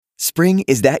Spring,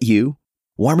 is that you?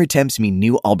 Warmer temps mean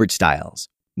new Allbirds styles.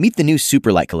 Meet the new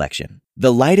Superlight collection,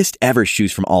 the lightest ever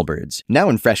shoes from Allbirds, now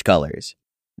in fresh colors.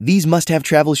 These must-have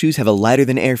travel shoes have a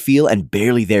lighter-than-air feel and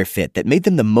barely there fit that made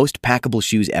them the most packable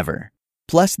shoes ever.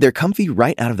 Plus, they're comfy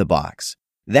right out of the box.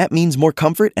 That means more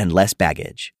comfort and less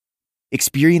baggage.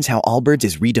 Experience how Allbirds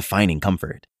is redefining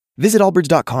comfort. Visit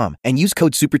allbirds.com and use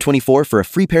code SUPER24 for a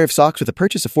free pair of socks with a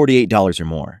purchase of $48 or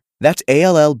more. That's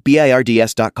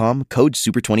ALLBIRDS.com, code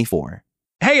SUPER24.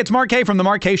 Hey, it's Mark K from The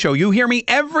Mark K Show. You hear me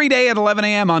every day at 11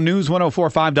 a.m. on News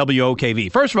 104.5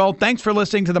 WOKV. First of all, thanks for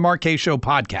listening to The Mark K Show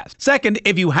podcast. Second,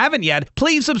 if you haven't yet,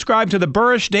 please subscribe to the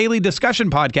Burrish Daily Discussion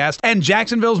podcast and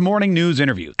Jacksonville's Morning News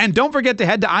interviews. And don't forget to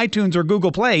head to iTunes or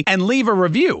Google Play and leave a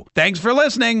review. Thanks for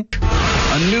listening.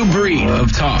 A new breed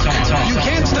of talk. You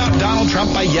can't stop Donald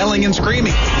Trump by yelling and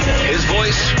screaming. His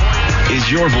voice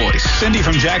is your voice. Cindy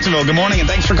from Jacksonville, good morning, and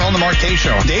thanks for calling the Mark K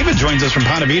Show. David joins us from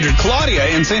Ponte Vedra.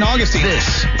 Claudia in St. Augustine.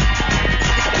 This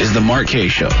is the Mark K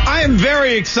Show. I am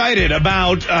very excited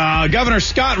about Governor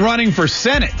Scott running for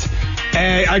Senate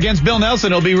against Bill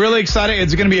Nelson. It'll be really exciting.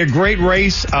 It's going to be a great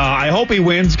race. I hope he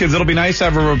wins because it'll be nice to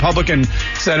have a Republican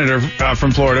senator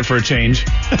from Florida for a change.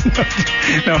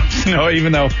 No,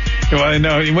 even though,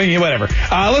 whatever.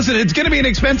 Listen, it's going to be an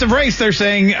expensive race, they're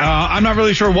saying. I'm not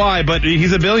really sure why, but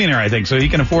he's a billionaire, I think, so he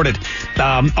can afford it.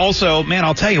 Also, man,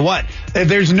 I'll tell you what.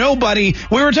 There's nobody,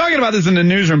 we were talking about this in the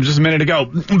newsroom just a minute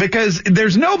ago, because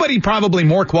there's nobody probably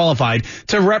more qualified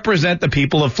to represent the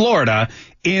people of Florida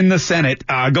in the Senate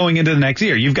going into the next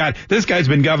year. You've got, this guy's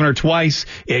been governor twice,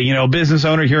 business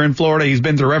owner here in Florida. He's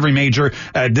been through every major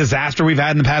disaster we've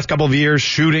had in the past couple of years,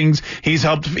 shootings. He's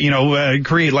helped,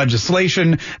 create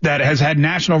legislation that has had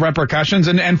national repercussions.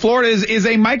 And Florida is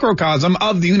a microcosm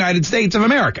of the United States of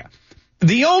America.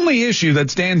 The only issue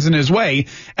that stands in his way,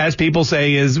 as people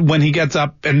say, is when he gets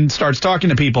up and starts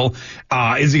talking to people,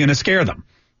 is he going to scare them?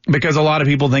 Because a lot of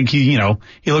people think he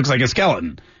looks like a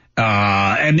skeleton.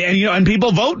 And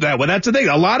people vote that way. That's the thing.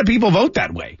 A lot of people vote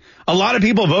that way. A lot of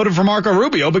people voted for Marco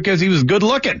Rubio because he was good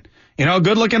looking, a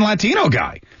good looking Latino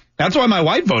guy. That's why my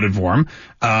wife voted for him.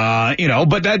 But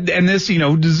this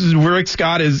is Rick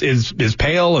Scott is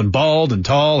pale and bald and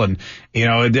tall and,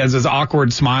 it has this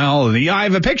awkward smile. And I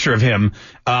have a picture of him,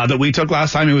 that we took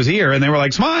last time he was here and they were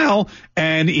like, smile.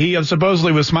 And he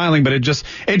supposedly was smiling, but it just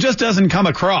doesn't come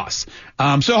across.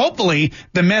 So hopefully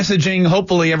the messaging,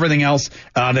 hopefully everything else,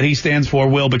 that he stands for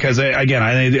will, because again,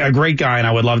 a great guy and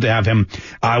I would love to have him.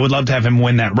 I would love to have him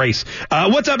win that race.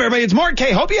 What's up, everybody? It's Mark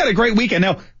K. Hope you had a great weekend.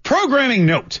 Now, programming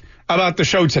note about the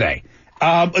show today.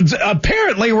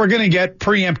 Apparently we're going to get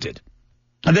preempted.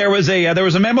 There was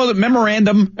a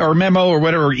memorandum or memo or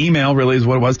whatever, email really is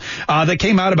what it was, that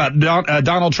came out about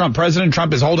Donald Trump. President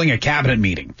Trump is holding a cabinet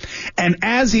meeting. And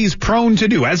as he's prone to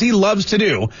do, as he loves to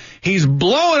do, he's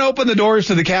blowing open the doors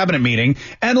to the cabinet meeting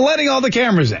and letting all the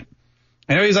cameras in.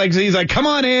 He's like, come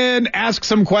on in, ask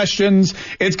some questions.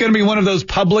 It's going to be one of those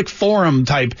public forum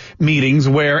type meetings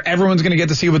where everyone's going to get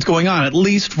to see what's going on, at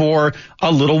least for a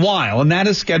little while. And that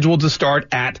is scheduled to start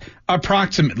at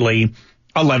approximately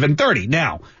 11:30.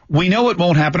 Now, we know it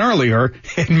won't happen earlier.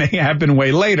 It may happen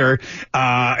way later.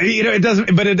 It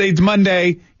doesn't, but it's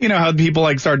Monday. You know how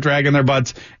people start dragging their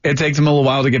butts. It takes them a little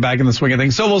while to get back in the swing of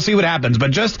things. So we'll see what happens.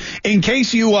 But just in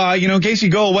case in case you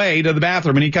go away to the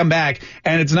bathroom and you come back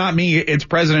and it's not me, it's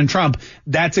President Trump.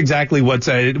 That's exactly what's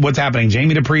happening.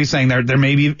 Jamie Dupree saying there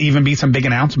may even be some big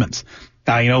announcements.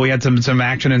 We had some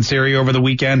action in Syria over the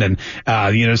weekend and,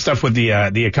 stuff with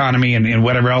the economy and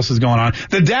whatever else is going on.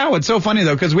 The Dow, it's so funny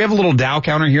though, because we have a little Dow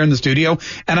counter here in the studio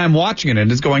and I'm watching it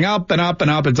and it's going up and up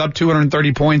and up. It's up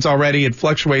 230 points already. It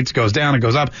fluctuates, goes down, it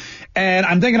goes up. And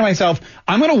I'm thinking to myself,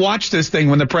 I'm going to watch this thing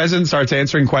when the president starts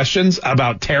answering questions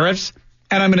about tariffs.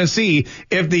 And I'm going to see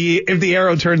if the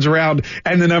arrow turns around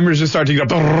and the numbers just start to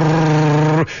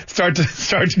go, start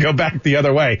to go back the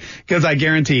other way. Because I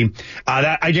guarantee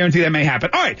that may happen.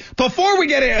 All right. Before we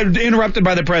get interrupted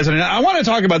by the president, I want to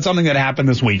talk about something that happened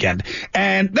this weekend.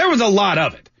 And there was a lot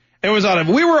of it.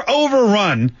 We were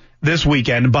overrun this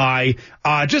weekend by,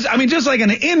 just like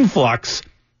an influx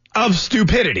of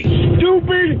stupidity.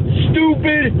 Stupid.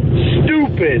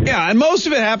 Yeah, and most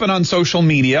of it happened on social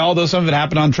media, although some of it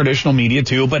happened on traditional media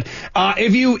too. But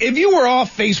if you were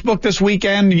off Facebook this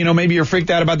weekend, maybe you're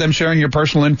freaked out about them sharing your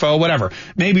personal info, whatever.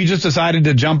 Maybe you just decided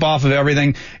to jump off of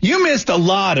everything. You missed a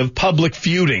lot of public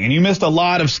feuding, and you missed a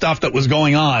lot of stuff that was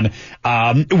going on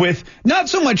with not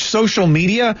so much social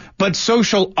media, but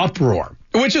social uproar.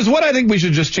 Which is what I think we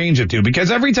should just change it to,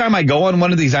 because every time I go on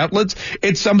one of these outlets,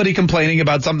 it's somebody complaining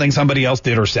about something somebody else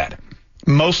did or said.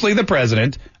 Mostly the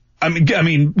president, I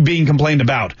mean, being complained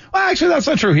about. Well, actually, that's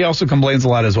not true. He also complains a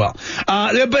lot as well.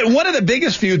 But one of the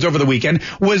biggest feuds over the weekend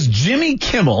was Jimmy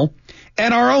Kimmel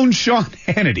and our own Sean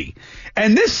Hannity.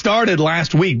 And this started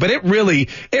last week, but it really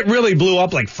blew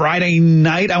up like Friday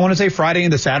night. I want to say Friday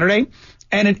into Saturday.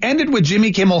 And it ended with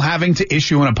Jimmy Kimmel having to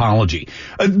issue an apology.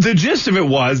 The gist of it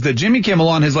was that Jimmy Kimmel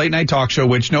on his late night talk show,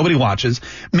 which nobody watches,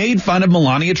 made fun of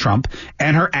Melania Trump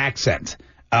and her accent.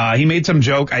 He made some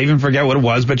joke. I even forget what it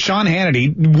was, but Sean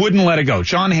Hannity wouldn't let it go.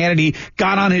 Sean Hannity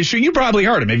got on his show. You probably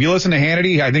heard him. If you listen to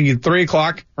Hannity, I think it's 3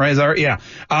 o'clock, right? Yeah.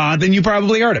 Then you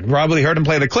probably heard him. Probably heard him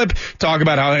play the clip, talk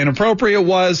about how inappropriate it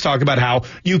was, talk about how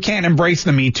you can't embrace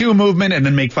the Me Too movement and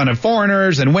then make fun of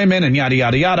foreigners and women and yada,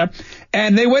 yada, yada.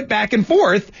 And they went back and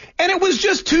forth, and it was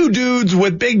just two dudes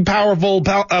with big, powerful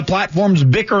platforms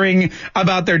bickering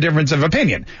about their difference of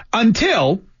opinion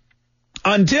until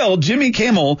Jimmy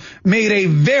Kimmel made a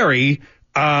very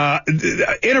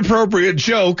inappropriate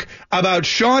joke about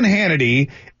Sean Hannity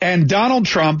and Donald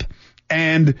Trump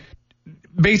and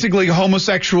basically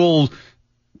homosexual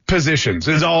positions.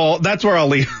 That's where I'll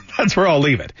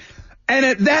leave it. And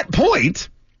at that point,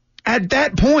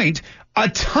 a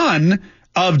ton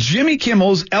of Jimmy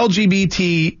Kimmel's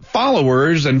LGBT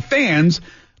followers and fans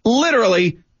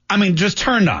literally, just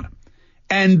turned on him.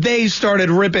 And they started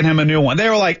ripping him a new one. They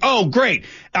were like, oh, great.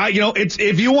 It's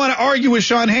if you want to argue with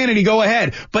Sean Hannity, go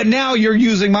ahead. But now you're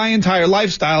using my entire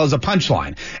lifestyle as a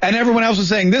punchline. And everyone else was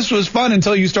saying this was fun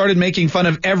until you started making fun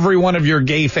of every one of your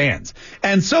gay fans.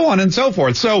 And so on and so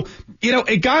forth. So,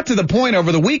 it got to the point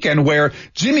over the weekend where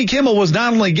Jimmy Kimmel was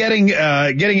not only getting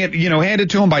it, handed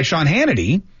to him by Sean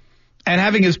Hannity, and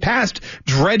having his past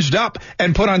dredged up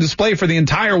and put on display for the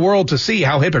entire world to see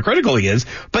how hypocritical he is.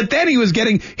 But then he was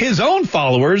getting his own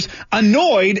followers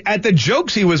annoyed at the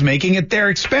jokes he was making at their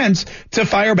expense to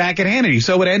fire back at Hannity.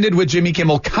 So it ended with Jimmy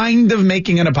Kimmel kind of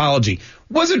making an apology.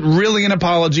 Wasn't really an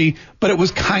apology, but it was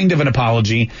kind of an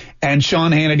apology. And Sean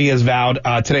Hannity has vowed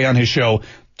today on his show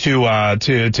to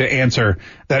answer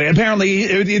that. Apparently,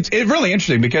 it's really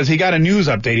interesting because he got a news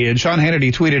update. And Sean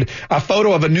Hannity tweeted a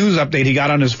photo of a news update he got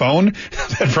on his phone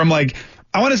from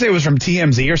I want to say it was from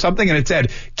TMZ or something, and it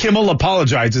said, Kimmel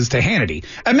apologizes to Hannity.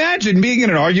 Imagine being in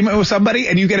an argument with somebody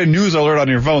and you get a news alert on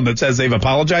your phone that says they've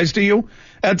apologized to you.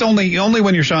 That's only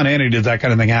when you're Sean Hannity does that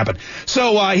kind of thing happen.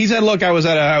 So he said, look, I was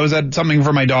at something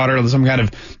for my daughter, some kind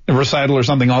of recital or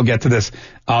something. I'll get to this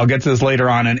later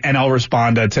on, and I'll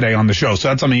respond today on the show. So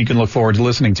that's something you can look forward to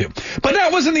listening to. But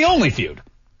that wasn't the only feud.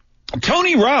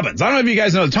 Tony Robbins. I don't know if you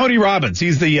guys know Tony Robbins.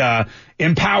 He's the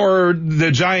empower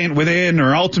the giant within,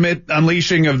 or ultimate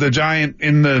unleashing of the giant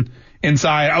in the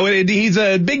inside. Oh, he's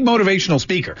a big motivational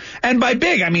speaker. And by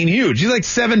big, I mean huge. He's like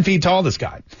 7 feet tall, this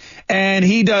guy. And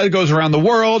he goes around the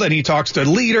world and he talks to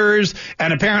leaders,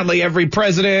 and apparently every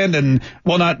president, and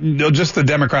not just the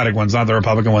Democratic ones, not the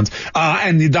Republican ones,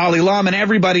 and the Dalai Lama and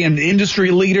everybody, and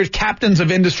industry leaders, captains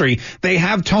of industry, they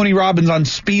have Tony Robbins on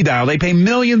speed dial. They pay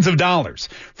millions of dollars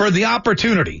for the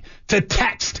opportunity to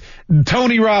text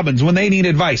Tony Robbins when they need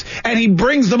advice. And he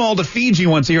brings them all to Fiji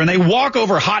once a year, and they walk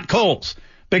over hot coals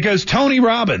because Tony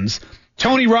Robbins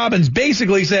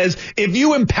basically says, if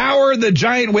you empower the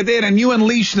giant within and you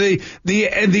unleash the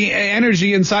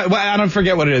energy inside, well, I don't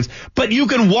forget what it is, but you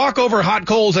can walk over hot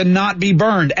coals and not be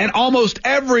burned. And almost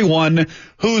everyone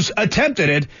who's attempted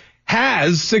it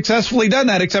has successfully done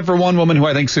that, except for one woman who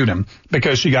I think sued him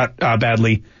because she got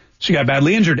badly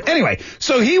injured. Anyway,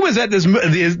 so he was at this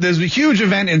huge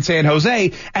event in San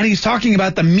Jose, and he's talking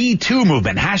about the Me Too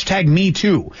movement,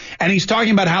 #MeToo. And he's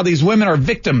talking about how these women are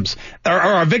victims, or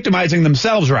are victimizing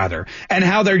themselves, rather, and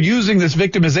how they're using this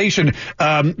victimization,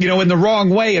 in the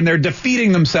wrong way, and they're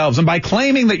defeating themselves. And by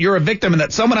claiming that you're a victim and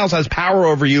that someone else has power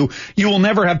over you, you will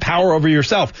never have power over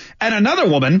yourself. And another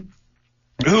woman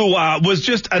who was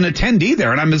just an attendee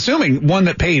there, and I'm assuming one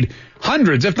that paid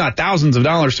hundreds, if not thousands of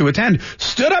dollars to attend,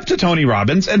 stood up to Tony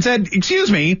Robbins and said,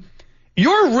 excuse me,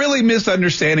 you're really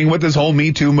misunderstanding what this whole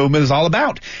Me Too movement is all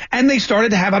about. And they started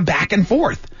to have a back and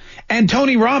forth. And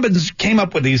Tony Robbins came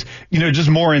up with these, just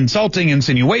more insulting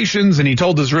insinuations. And he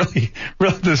told this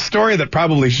this story that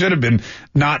probably should have been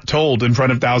not told in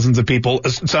front of thousands of people,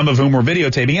 some of whom were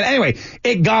videotaping it. Anyway,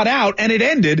 it got out, and it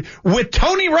ended with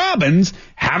Tony Robbins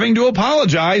having to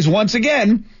apologize once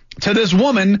again to this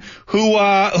woman who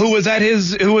was at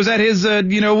his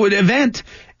event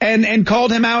and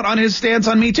called him out on his stance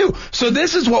on Me Too. So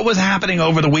this is what was happening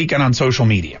over the weekend on social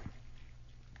media,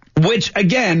 which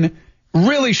again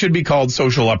really should be called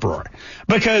social uproar.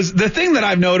 Because the thing that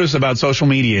I've noticed about social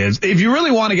media is, if you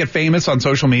really want to get famous on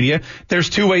social media, there's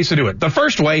two ways to do it. The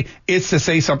first way is to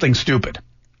say something stupid.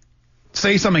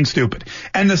 Say something stupid.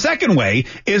 And the second way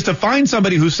is to find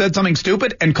somebody who said something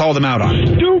stupid and call them out on it.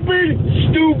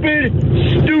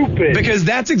 Stupid. Because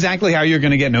that's exactly how you're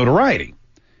going to get notoriety.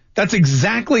 That's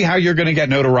exactly how you're going to get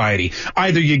notoriety.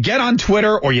 Either you get on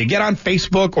Twitter or you get on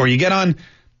Facebook or you get on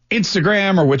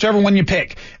Instagram or whichever one you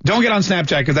pick. Don't get on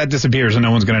Snapchat because that disappears and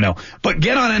no one's going to know. But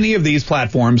get on any of these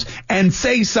platforms and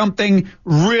say something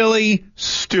really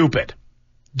stupid.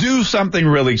 Do something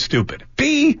really stupid.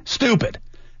 Be stupid.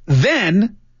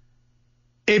 Then,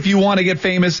 if you want to get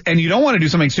famous and you don't want to do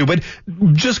something stupid,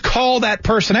 just call that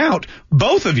person out.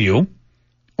 Both of you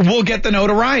will get the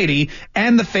notoriety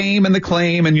and the fame and the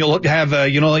claim, and you'll have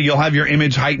you'll have your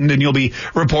image heightened, and you'll be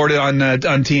reported on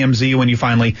TMZ when you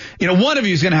finally, one of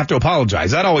you is going to have to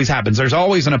apologize. That always happens. There's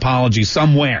always an apology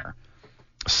somewhere.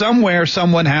 Somewhere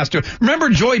someone has to. Remember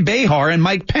Joy Behar and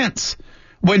Mike Pence,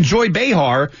 when Joy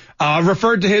Behar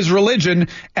referred to his religion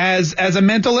as a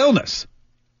mental illness.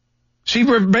 She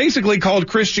basically called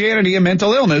Christianity a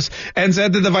mental illness and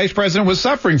said that the vice president was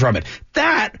suffering from it.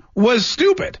 That was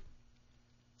stupid.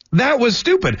 That was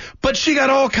stupid. But she got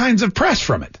all kinds of press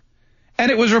from it. And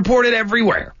it was reported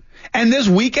everywhere. And this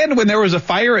weekend, when there was a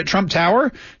fire at Trump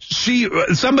Tower,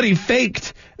 somebody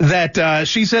faked that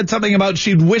she said something about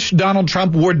she'd wish Donald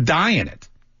Trump would die in it.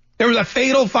 There was a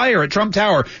fatal fire at Trump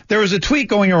Tower. There was a tweet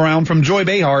going around from Joy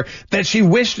Behar that she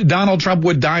wished Donald Trump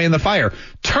would die in the fire.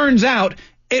 Turns out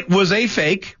it was a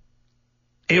fake.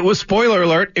 It was, spoiler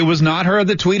alert, it was not her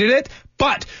that tweeted it.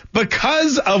 But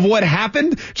because of what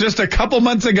happened just a couple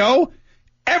months ago,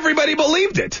 everybody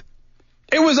believed it.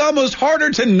 It was almost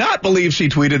harder to not believe she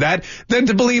tweeted that than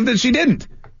to believe that she didn't.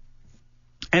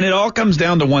 And it all comes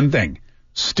down to one thing: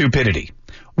 stupidity,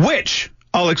 which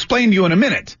I'll explain to you in a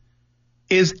minute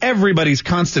is everybody's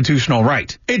constitutional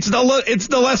right. It's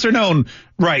the lesser known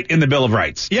right in the Bill of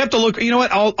Rights. You have to look. You know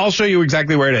what? I'll show you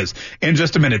exactly where it is in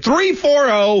just a minute.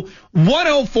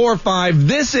 340-1045.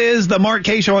 This is the Mark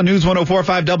Kaye Show on News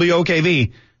 104.5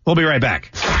 WOKV. We'll be right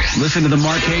back. Listen to the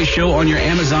Mark Kaye Show on your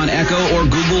Amazon Echo or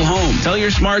Google Home. Tell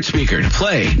your smart speaker to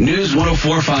play News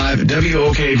 104.5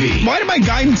 WOKV. Why did my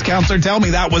guidance counselor tell me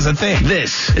that was a thing?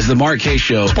 This is the Mark Kaye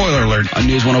Show. Spoiler alert. On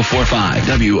News 104.5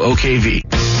 WOKV.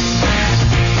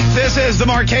 This is the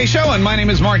Mark Kaye Show, and my name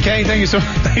is Mark Kaye. Thank you so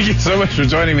much for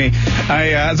joining me.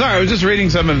 I was just reading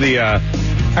some of the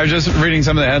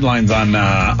headlines on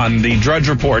the Drudge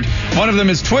Report. One of them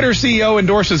is Twitter CEO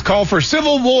endorses call for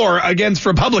civil war against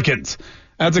Republicans.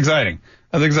 That's exciting.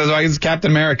 I think that's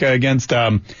Captain America against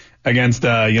Paul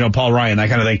Ryan, that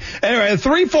kind of thing. Anyway,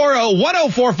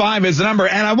 340-1045 is the number.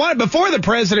 And I want, before the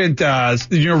president,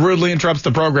 rudely interrupts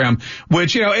the program,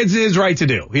 which, it's his right to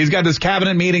do. He's got this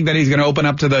cabinet meeting that he's going to open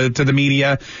up to the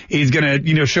media. He's going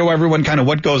to, show everyone kind of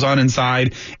what goes on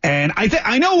inside. And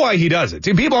I know why he does it.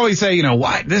 See, people always say,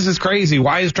 why? This is crazy.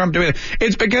 Why is Trump doing it?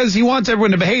 It's because he wants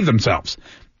everyone to behave themselves.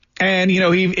 And,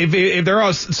 if they're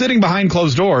all sitting behind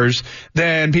closed doors,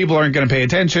 then people aren't going to pay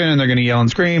attention and they're going to yell and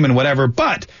scream and whatever.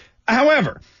 But,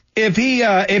 however, if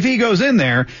he goes in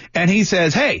there and he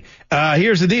says, hey,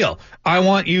 here's the deal. I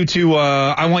want you to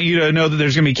know that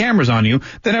there's going to be cameras on you.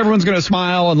 Then everyone's going to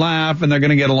smile and laugh and they're going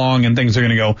to get along and things are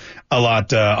going to go a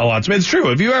lot. So it's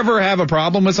true. If you ever have a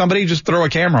problem with somebody, just throw a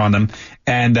camera on them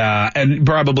and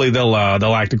probably they'll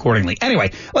act accordingly.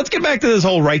 Anyway, let's get back to this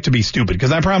whole right to be stupid,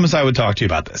 because I promised I would talk to you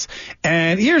about this.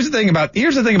 And here's the thing about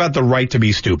the right to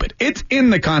be stupid. It's in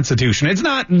the Constitution. It's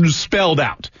not spelled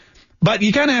out. But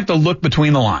you kind of have to look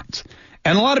between the lines.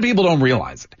 And a lot of people don't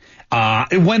realize it.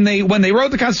 When they wrote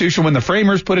the Constitution, when the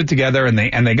framers put it together and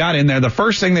they got in there, the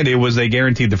first thing they did was they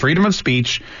guaranteed the freedom of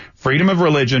speech, freedom of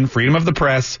religion, freedom of the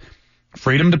press,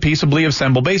 freedom to peaceably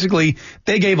assemble. Basically,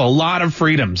 they gave a lot of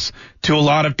freedoms to a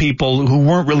lot of people who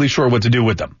weren't really sure what to do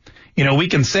with them. We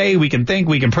can say, we can think,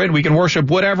 we can print, we can worship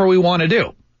whatever we want to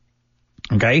do.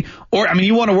 Okay? Or,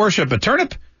 you want to worship a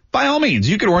turnip? By all means,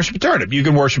 you can worship a turnip. You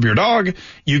can worship your dog.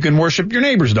 You can worship your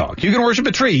neighbor's dog. You can worship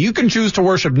a tree. You can choose to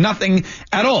worship nothing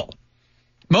at all.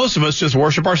 Most of us just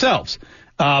worship ourselves.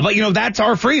 But that's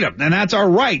our freedom, and that's our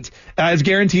right as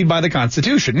guaranteed by the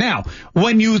Constitution. Now,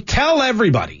 when you tell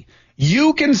everybody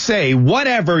you can say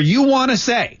whatever you want to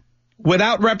say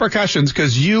without repercussions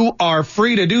because you are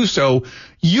free to do so,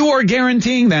 you are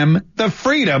guaranteeing them the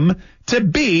freedom to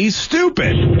be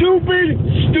stupid.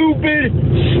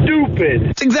 Stupid.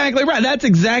 That's exactly right. That's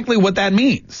exactly what that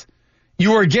means.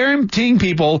 You are guaranteeing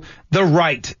people the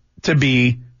right to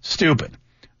be stupid.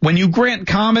 When you grant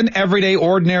common, everyday,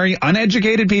 ordinary,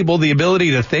 uneducated people the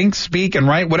ability to think, speak, and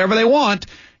write whatever they want,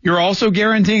 you're also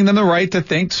guaranteeing them the right to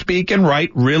think, speak, and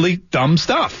write really dumb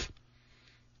stuff.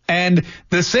 And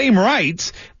the same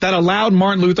rights that allowed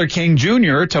Martin Luther King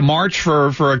Jr. to march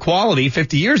for equality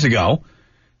 50 years ago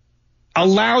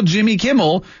allowed Jimmy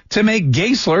Kimmel to make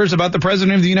gay slurs about the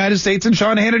President of the United States and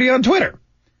Sean Hannity on Twitter.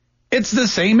 It's the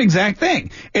same exact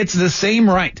thing. It's the same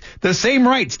right. The same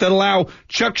rights that allow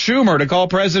Chuck Schumer to call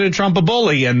President Trump a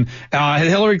bully and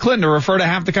Hillary Clinton to refer to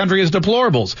half the country as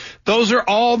deplorables. Those are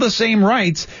all the same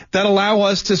rights that allow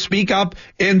us to speak up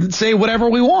and say whatever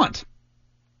we want.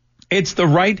 It's the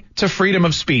right to freedom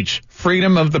of speech,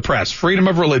 freedom of the press, freedom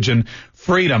of religion,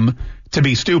 freedom to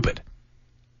be stupid.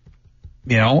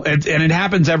 You know, and it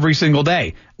happens every single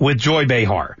day with Joy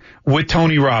Behar, with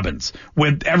Tony Robbins,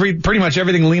 with pretty much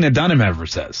everything Lena Dunham ever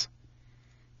says.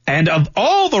 And of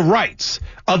all the rights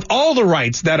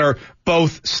that are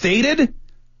both stated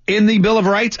in the Bill of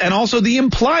Rights and also the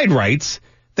implied rights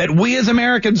that we as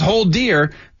Americans hold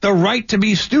dear, the right to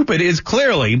be stupid is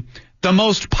clearly the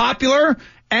most popular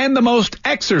and the most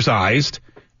exercised,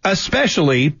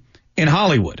 especially in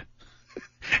Hollywood.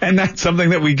 And that's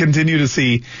something that we continue to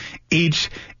see each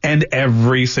and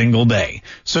every single day.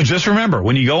 So just remember,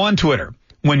 when you go on Twitter,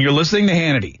 when you're listening to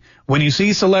Hannity, when you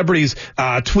see celebrities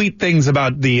tweet things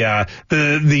about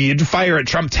the fire at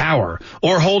Trump Tower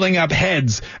or holding up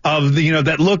heads of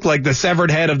that look like the severed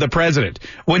head of the president,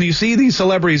 when you see these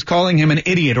celebrities calling him an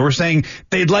idiot or saying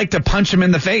they'd like to punch him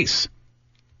in the face,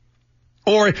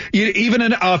 or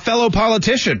even a fellow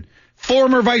politician,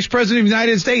 former vice president of the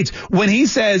United States, when he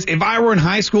says, if I were in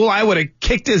high school, I would have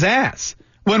kicked his ass,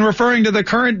 when referring to the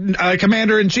current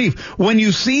commander-in-chief. When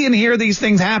you see and hear these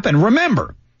things happen,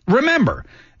 remember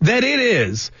that it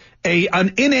is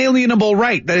an inalienable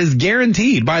right that is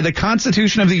guaranteed by the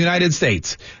Constitution of the United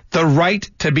States, the right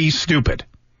to be stupid.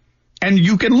 And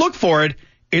you can look for it.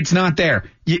 It's not there.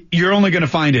 You're only going to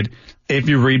find it if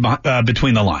you read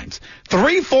between the lines.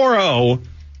 340-1045,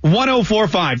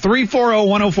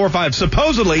 340-1045.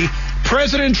 Supposedly,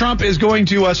 President Trump is going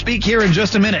to speak here in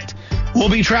just a minute. We'll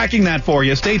be tracking that for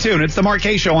you. Stay tuned. It's the Mark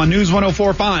Kaye Show on News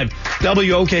 104.5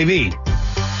 WOKV.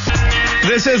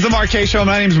 This is the Mark Kaye Show.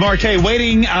 My name's Mark Kaye.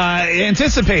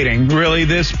 Anticipating really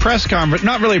this press conference.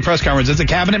 Not really a press conference. It's a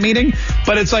cabinet meeting,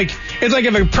 but it's like if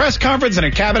a press conference and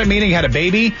a cabinet meeting had a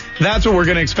baby. That's what we're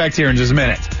going to expect here in just a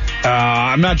minute.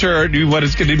 I'm not sure what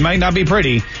it's going to. It might not be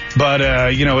pretty, but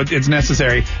it's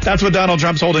necessary. That's what Donald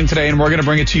Trump's holding today, and we're going to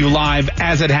bring it to you live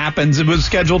as it happens. It was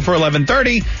scheduled for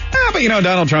 11:30, but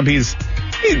Donald Trump,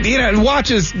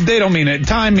 watches. They don't mean it.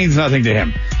 Time means nothing to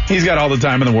him. He's got all the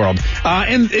time in the world.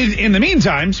 In the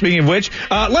meantime, speaking of which,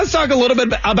 let's talk a little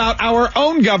bit about our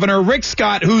own governor, Rick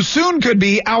Scott, who soon could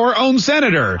be our own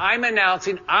senator. I'm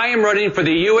announcing I am running for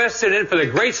the U.S. Senate for the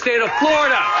great state of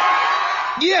Florida.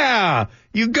 Yeah.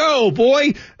 You go,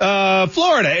 boy.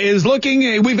 Florida is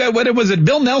looking,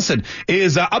 Bill Nelson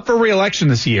is up for re-election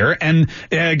this year, and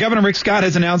Governor Rick Scott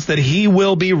has announced that he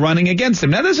will be running against him.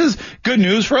 Now, this is good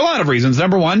news for a lot of reasons.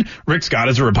 Number one, Rick Scott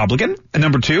is a Republican. And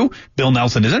number two, Bill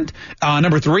Nelson isn't.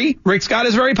 Number three, Rick Scott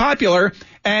is very popular,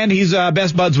 and he's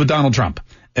best buds with Donald Trump.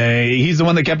 He's the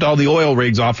one that kept all the oil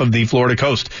rigs off of the Florida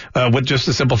coast with just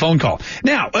a simple phone call.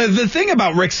 Now, the thing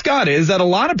about Rick Scott is that a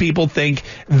lot of people think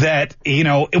that,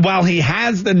 while he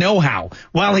has the know-how,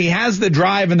 while he has the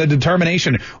drive and the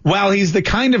determination, while he's the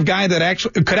kind of guy that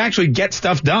could actually get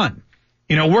stuff done,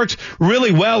 works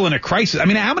really well in a crisis. I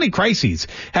mean, how many crises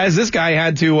has this guy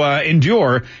had to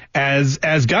endure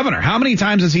as governor? How many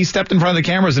times has he stepped in front of the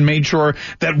cameras and made sure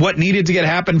that what needed to get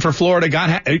happen for Florida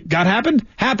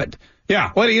happened?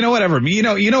 Yeah, well, whatever. You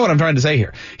know what I'm trying to say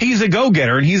here. He's a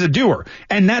go-getter and he's a doer,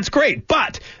 and that's great.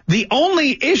 But the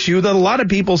only issue that a lot of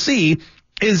people see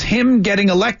is him getting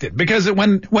elected, because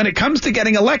when it comes to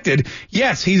getting elected,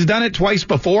 yes, he's done it twice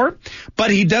before,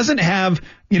 but he doesn't have,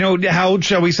 how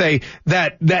shall we say,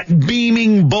 that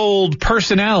beaming, bold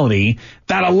personality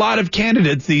that a lot of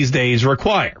candidates these days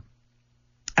require.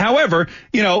 However,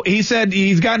 he said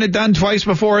he's gotten it done twice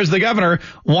before as the governor.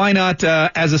 Why not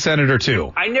as a senator,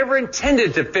 too? I never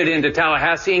intended to fit into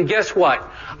Tallahassee, and guess what?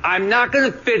 I'm not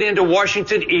going to fit into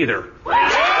Washington either.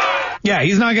 Yeah,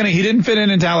 he didn't fit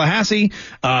in Tallahassee.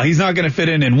 He's not going to fit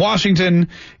in Washington.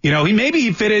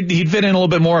 He'd fit in a little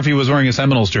bit more if he was wearing a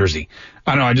Seminoles jersey.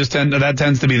 I don't know. That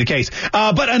tends to be the case.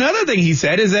 But another thing he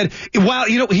said is that while,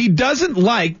 he doesn't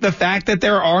like the fact that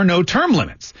there are no term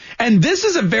limits. And this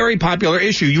is a very popular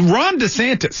issue. Ron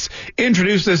DeSantis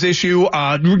introduced this issue,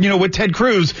 with Ted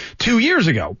Cruz 2 years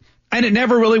ago. And it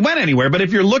never really went anywhere. But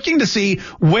if you're looking to see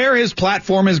where his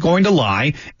platform is going to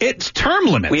lie, it's term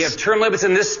limits. We have term limits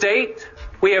in this state.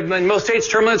 We have in most states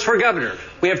term limits for governor.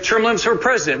 We have term limits for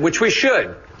president, which we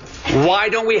should. Why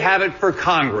don't we have it for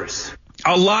Congress?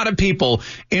 A lot of people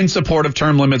in support of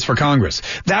term limits for Congress.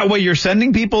 That way you're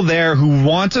sending people there who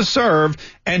want to serve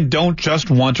and don't just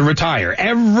want to retire.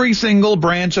 Every single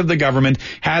branch of the government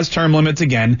has term limits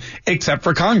again, except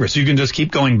for Congress. You can just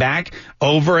keep going back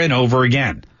over and over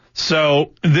again.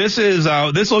 So this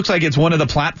looks like it's one of the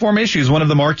platform issues, one of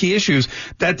the marquee issues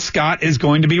that Scott is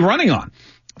going to be running on.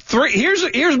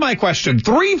 Here's my question.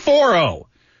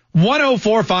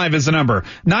 340-1045 is the number.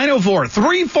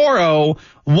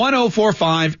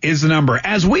 904-340-1045 is the number.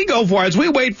 As we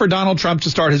wait for Donald Trump to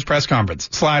start his press conference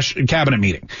 / cabinet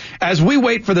meeting, as we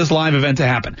wait for this live event to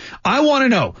happen, I want to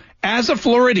know, as a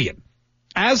Floridian,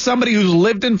 as somebody who's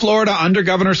lived in Florida under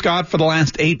Governor Scott for the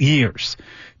last 8 years,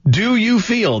 do you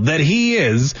feel that he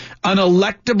is an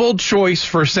electable choice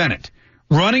for Senate,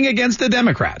 running against a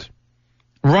Democrat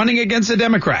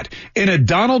in a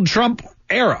Donald Trump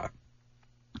era?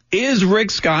 Is Rick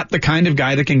Scott the kind of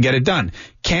guy that can get it done?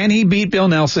 Can he beat Bill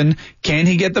Nelson? Can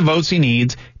he get the votes he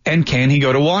needs? And can he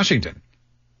go to Washington?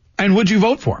 And would you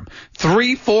vote for him?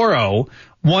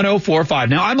 340-1045.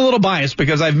 Now, I'm a little biased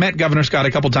because I've met Governor Scott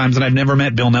a couple times and I've never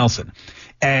met Bill Nelson.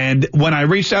 And when I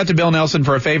reached out to Bill Nelson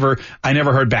for a favor, I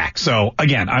never heard back. So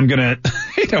again, I'm going to,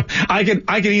 I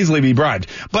can easily be bribed.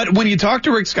 But when you talk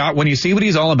to Rick Scott, when you see what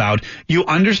he's all about, you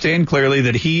understand clearly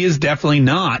that he is definitely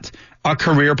not a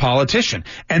career politician.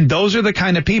 And those are the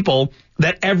kind of people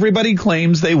that everybody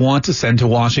claims they want to send to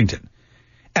Washington.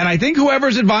 And I think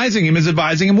whoever's advising him is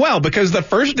advising him well, because the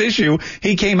first issue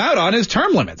he came out on is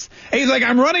term limits. He's like,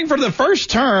 I'm running for the first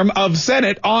term of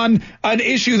Senate on an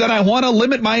issue that I want to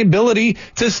limit my ability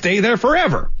to stay there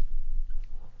forever.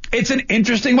 It's an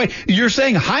interesting way. You're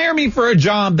saying hire me for a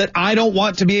job that I don't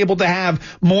want to be able to have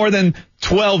more than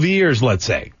 12 years, let's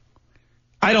say.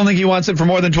 I don't think he wants it for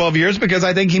more than 12 years because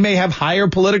I think he may have higher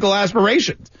political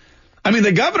aspirations. I mean,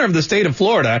 the governor of the state of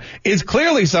Florida is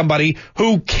clearly somebody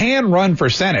who can run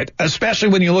for Senate, especially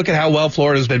when you look at how well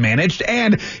Florida's been managed,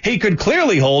 and he could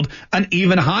clearly hold an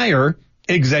even higher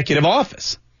executive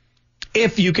office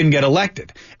if you can get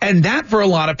elected. And that, for a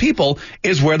lot of people,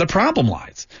 is where the problem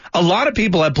lies. A lot of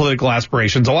people have political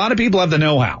aspirations. A lot of people have the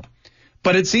know-how.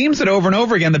 But it seems that over and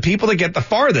over again, the people that get the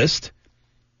farthest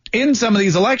in some of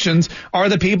these elections are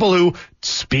the people who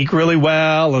speak really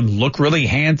well and look really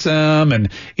handsome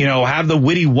and, have the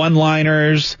witty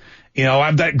one-liners,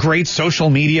 have that great social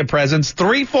media presence.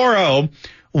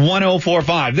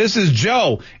 340-1045. This is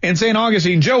Joe in St.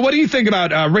 Augustine. Joe, what do you think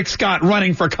about Rick Scott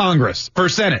running for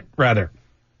Senate, rather?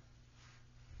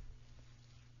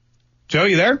 Joe,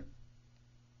 you there?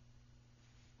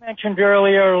 I mentioned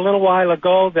earlier a little while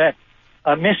ago that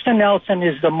Mr. Nelson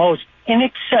is the most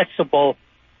inaccessible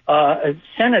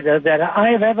senator that I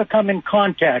have ever come in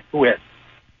contact with.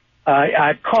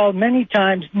 I've called many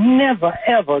times, never,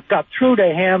 ever got through to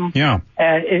him. Yeah.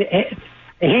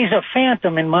 He's a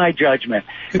phantom in my judgment.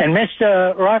 And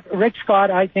Mr. Rick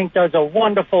Scott, I think, does a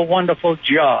wonderful, wonderful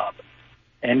job.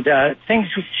 And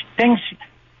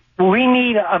we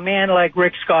need a man like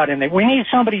Rick Scott in there. We need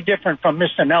somebody different from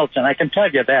Mr. Nelson. I can tell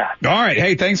you that. All right.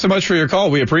 Hey, thanks so much for your call.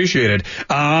 We appreciate it.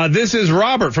 This is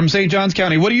Robert from St. Johns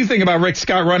County. What do you think about Rick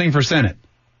Scott running for Senate?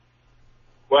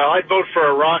 Well, I'd vote for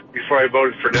a rock before I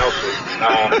voted for Nelson.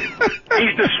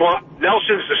 He's the swamp.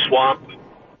 Nelson's the swamp.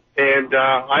 And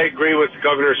I agree with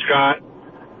Governor Scott.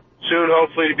 Soon,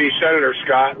 hopefully, to be Senator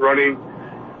Scott running.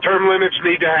 Term limits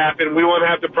need to happen. We won't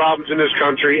have the problems in this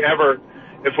country ever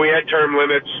if we had term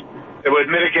limits. It would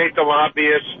mitigate the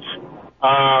lobbyists.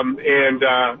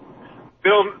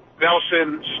 Bill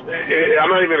Nelson, I'm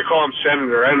not even going to call him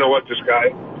senator. I don't know what this guy,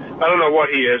 I don't know what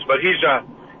he is, but he's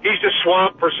the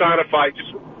swamp personified.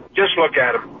 Just look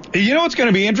at him. You know what's going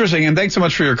to be interesting, and thanks so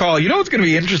much for your call. You know what's going to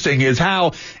be interesting is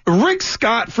how Rick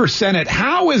Scott for Senate,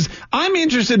 I'm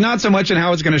interested not so much in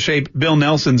how it's going to shape Bill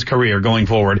Nelson's career going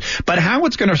forward, but how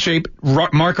it's going to shape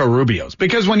Marco Rubio's.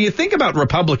 Because when you think about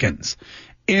Republicans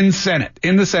in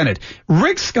the Senate,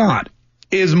 Rick Scott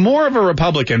is more of a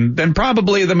Republican than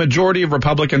probably the majority of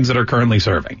Republicans that are currently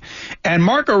serving. And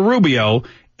Marco Rubio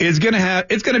is going to have,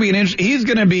 it's going to be he's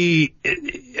going to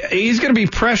be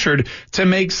pressured to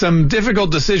make some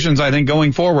difficult decisions, I think,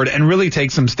 going forward and really take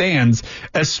some stands,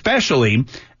 especially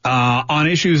on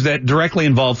issues that directly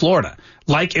involve Florida,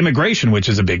 like immigration, which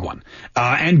is a big one,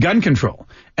 and gun control,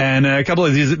 and a couple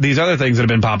of these other things that have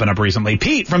been popping up recently.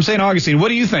 Pete from St. Augustine, what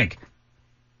do you think?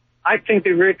 I think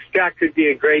that Rick Scott could be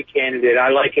a great candidate. I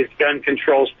like his gun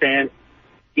control stance.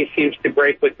 He seems to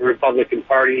break with the Republican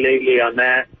Party lately on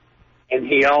that. And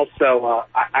he also,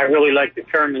 I really like the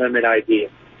term limit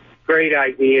idea. Great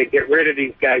idea. Get rid of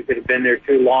these guys that have been there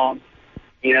too long.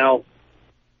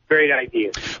 Great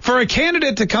idea. For a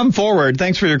candidate to come forward,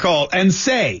 thanks for your call, and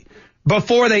say,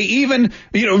 before they even,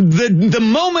 the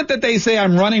moment that they say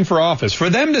I'm running for office, for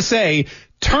them to say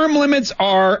term limits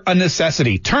are a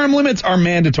necessity, term limits are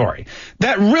mandatory,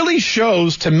 that really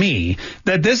shows to me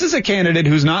that this is a candidate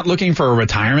who's not looking for a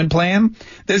retirement plan.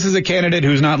 This is a candidate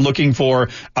who's not looking for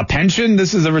a pension.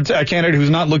 This is a candidate who's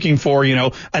not looking for,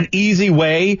 an easy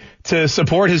way to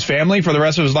support his family for the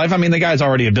rest of his life. I mean, the guy's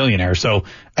already a billionaire, so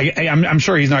I'm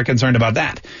sure he's not concerned about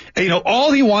that.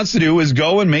 All he wants to do is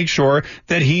go and make sure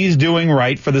that he's doing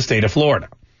right for the state of Florida.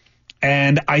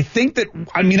 And I think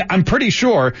I'm pretty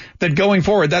sure that going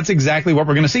forward, that's exactly what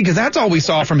we're going to see, because that's all we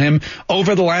saw from him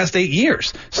over the last 8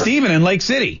 years. Stephen in Lake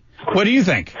City, what do you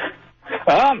think?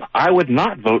 I would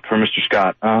not vote for Mr.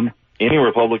 Scott. Any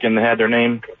Republican that had their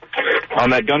name on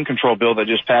that gun control bill that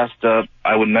just passed,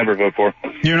 I would never vote for.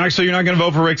 So you're not going to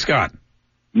vote for Rick Scott?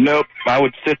 Nope. I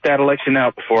would sit that election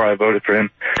out before I voted for him.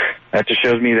 That just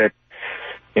shows me that,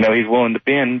 he's willing to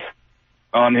bend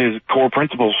on his core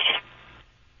principles.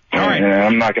 All right.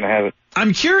 I'm not going to have it.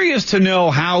 I'm curious to know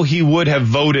how he would have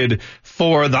voted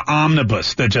for the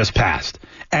omnibus that just passed.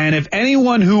 And if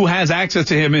anyone who has access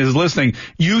to him is listening,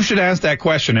 you should ask that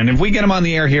question. And if we get him on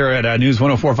the air here at News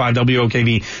 104.5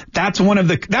 WOKV, that's one of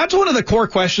the core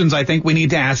questions I think we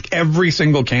need to ask every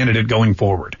single candidate going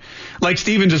forward. Like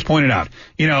Stephen just pointed out,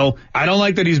 I don't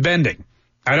like that he's bending.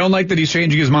 I don't like that he's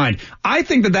changing his mind. I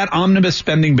think that omnibus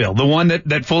spending bill, the one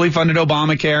that fully funded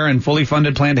Obamacare and fully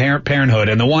funded Planned Parenthood,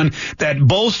 and the one that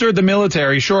bolstered the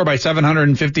military, sure, by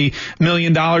 $750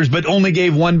 million, but only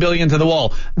gave $1 billion to the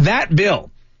wall. That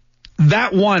bill,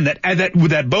 that one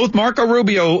that both Marco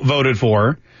Rubio voted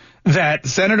for, that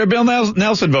Senator Bill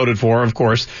Nelson voted for, of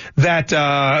course, that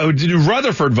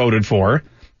Rutherford voted for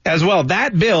as well,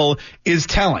 that bill is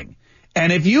telling.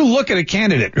 And if you look at a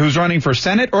candidate who's running for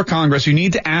Senate or Congress, you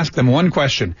need to ask them one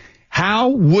question. How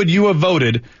would you have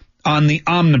voted on the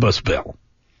omnibus bill?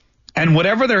 And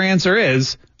whatever their answer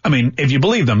is, if you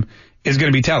believe them, is going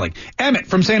to be telling. Emmett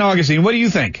from St. Augustine, what do you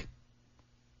think?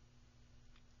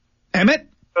 Emmett?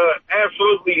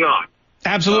 Absolutely not.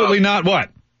 Absolutely not what?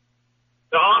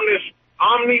 The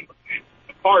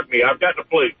pardon me, I've got the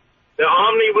flu. The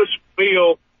omnibus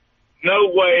bill,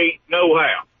 no way, no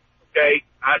how. Okay?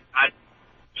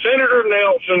 Senator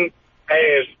Nelson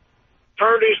has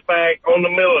turned his back on the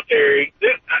military.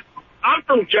 I'm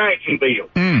from Jacksonville.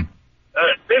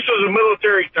 This is a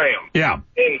military town. Yeah.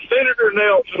 And Senator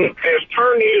Nelson has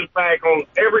turned his back on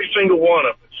every single one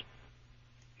of us.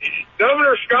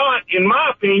 Governor Scott, in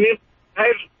my opinion,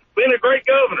 has been a great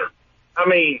governor.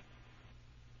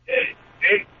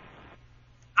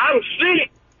 I'm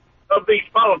sick of these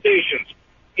politicians,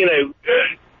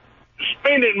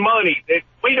 spending money that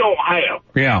we don't have.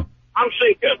 Yeah. I'm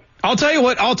sick of it. I'll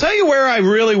tell you where I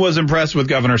really was impressed with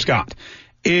Governor Scott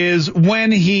is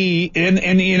when he, and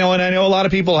I know a lot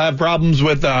of people have problems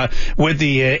with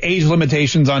the age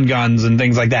limitations on guns and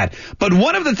things like that. But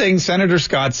one of the things Senator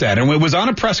Scott said, and it was on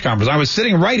a press conference, I was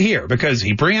sitting right here because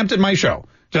he preempted my show.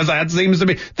 Just that seems to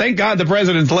be, thank God the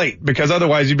president's late, because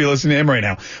otherwise you'd be listening to him right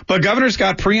now. But Governor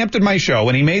Scott preempted my show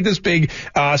and he made this big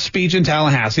speech in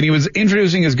Tallahassee, and he was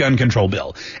introducing his gun control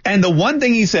bill. And the one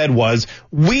thing he said was,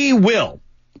 we will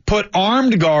put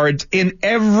armed guards in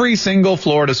every single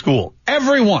Florida school.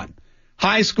 Everyone.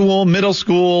 High school, middle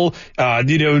school, what's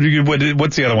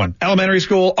the other one? Elementary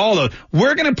school, all those.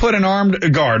 We're going to put an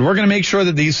armed guard. We're going to make sure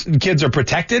that these kids are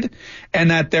protected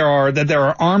and that there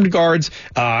are armed guards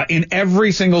in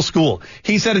every single school.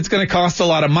 He said it's going to cost a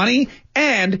lot of money,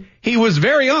 and he was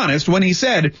very honest when he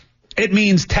said it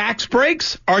means tax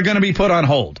breaks are going to be put on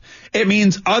hold. It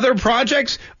means other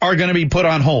projects are going to be put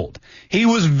on hold. He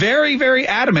was very, very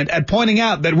adamant at pointing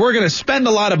out that we're going to spend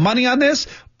a lot of money on this,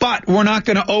 but we're not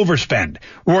going to overspend.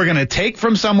 We're going to take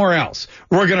from somewhere else.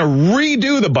 We're going to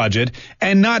redo the budget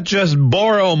and not just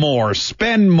borrow more,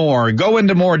 spend more, go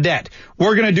into more debt.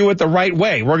 We're going to do it the right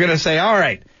way. We're going to say, all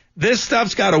right, this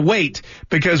stuff's got to wait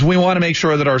because we want to make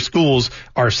sure that our schools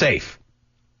are safe.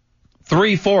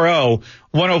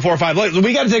 340-1045.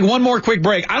 We got to take one more quick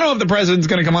break. I don't know if the president's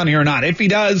going to come on here or not. If he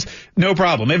does, no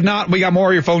problem. If not, we got more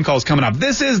of your phone calls coming up.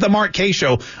 This is the Mark Kaye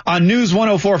Show on News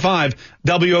 104.5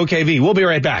 WOKV. We'll be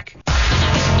right back.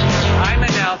 I'm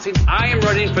announcing I am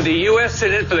running for the U.S.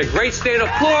 Senate for the great state of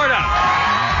Florida.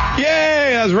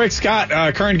 Yay! That's Rick Scott,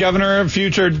 current governor,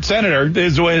 future senator,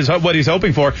 is what he's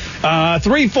hoping for.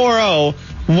 340-1045.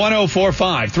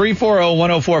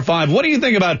 340-1045. What do you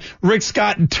think about Rick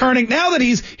Scott turning, now that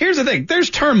here's the thing, there's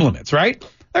term limits, right?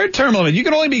 There's term limit. You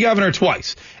can only be governor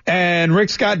twice. And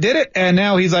Rick Scott did it, and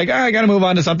now he's like, I got to move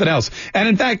on to something else. And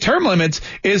in fact, term limits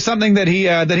is something that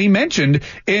he mentioned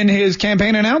in his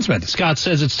campaign announcement. Scott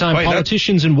says it's time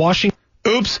politicians in Washington.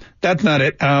 Oops, that's not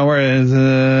it. Where is,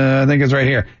 I think it's right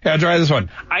here. Yeah, try this one.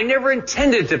 I never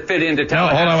intended to fit into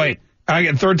Tallahassee. No, hold on, wait. I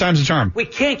get third time's a charm. We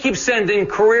can't keep sending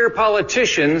career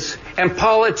politicians and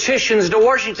politicians to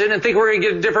Washington and think we're going to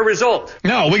get a different result.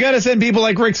 No, we got to send people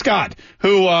like Rick Scott,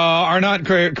 who are not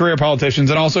career politicians,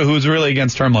 and also who's really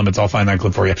against term limits. I'll find that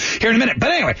clip for you here in a minute.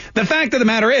 But anyway, the fact of the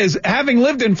matter is, having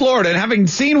lived in Florida and having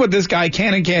seen what this guy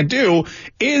can and can't do,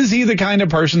 is he the kind of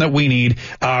person that we need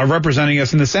representing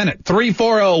us in the Senate?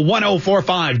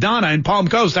 340-1045. Donna in Palm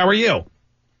Coast, how are you?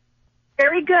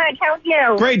 Very good. How are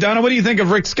you? Great, Donna. What do you think of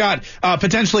Rick Scott,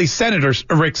 potentially Senator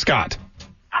Rick Scott?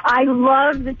 I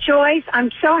love the choice.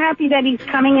 I'm so happy that he's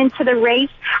coming into the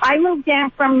race. I moved down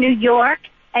from New York,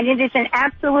 and it is an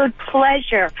absolute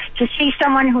pleasure to see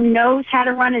someone who knows how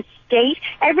to run a state.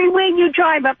 Everywhere you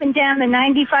drive up and down the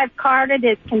 95 corridor,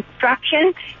 there's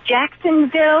construction.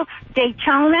 Jacksonville,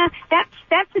 Daytona,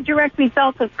 that's a direct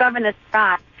result of Governor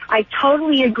Scott. I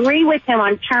totally agree with him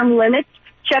on term limits.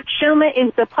 Chuck Schumer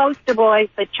is the poster boy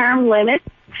for term limits.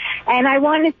 And I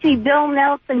want to see Bill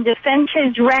Nelson defend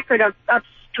his record of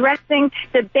stressing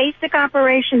the basic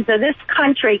operations of this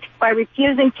country by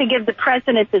refusing to give the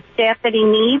president the staff that he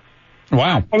needs.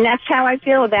 Wow. And that's how I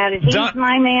feel about it. He's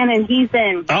my man, and he's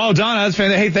in. Oh, Donna, that's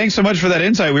fantastic. Hey, thanks so much for that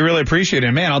insight. We really appreciate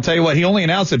it. Man, I'll tell you what, he only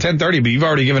announced at 10:30, but you've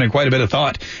already given it quite a bit of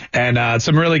thought. And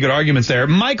some really good arguments there.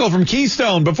 Michael from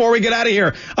Keystone, before we get out of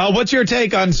here, what's your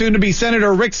take on soon-to-be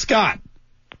Senator Rick Scott?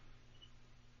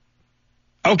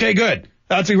 Okay, good.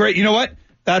 That's a great, you know what?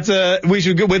 We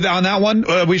should go with on that one.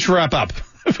 We should wrap up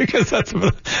because that's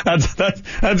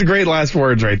great last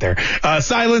words right there.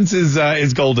 Silence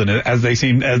is golden, as they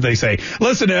say.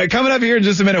 Listen, coming up here in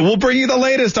just a minute, we'll bring you the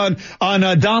latest on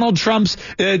Donald Trump's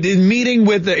meeting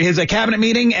with his cabinet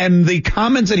meeting and the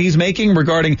comments that he's making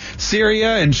regarding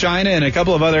Syria and China and a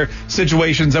couple of other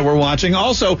situations that we're watching.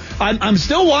 Also, I'm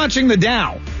still watching the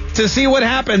Dow to see what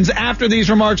happens after these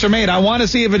remarks are made. I want to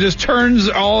see if it just turns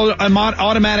all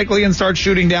automatically and starts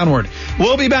shooting downward.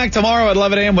 We'll be back tomorrow at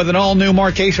 11 a.m. with an all-new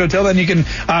Mark Kaye Show. Till then, you can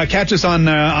catch us on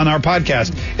our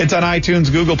podcast. It's on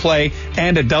iTunes, Google Play,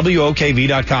 and at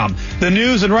WOKV.com. The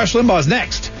news and Rush Limbaugh's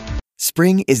next.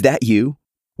 Spring, is that you?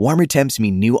 Warmer temps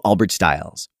mean new Allbirds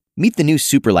styles. Meet the new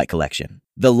Superlight collection,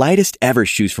 the lightest ever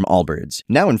shoes from Allbirds,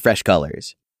 now in fresh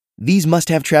colors. These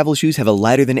must-have travel shoes have a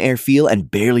lighter-than-air feel and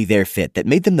barely there fit that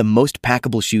made them the most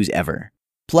packable shoes ever.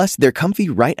 Plus, they're comfy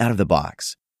right out of the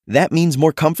box. That means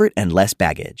more comfort and less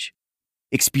baggage.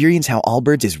 Experience how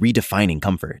Allbirds is redefining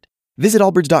comfort. Visit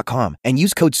allbirds.com and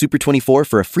use code SUPER24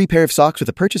 for a free pair of socks with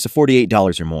a purchase of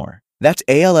 $48 or more. That's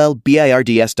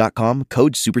ALLBIRDS.com,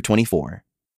 code SUPER24.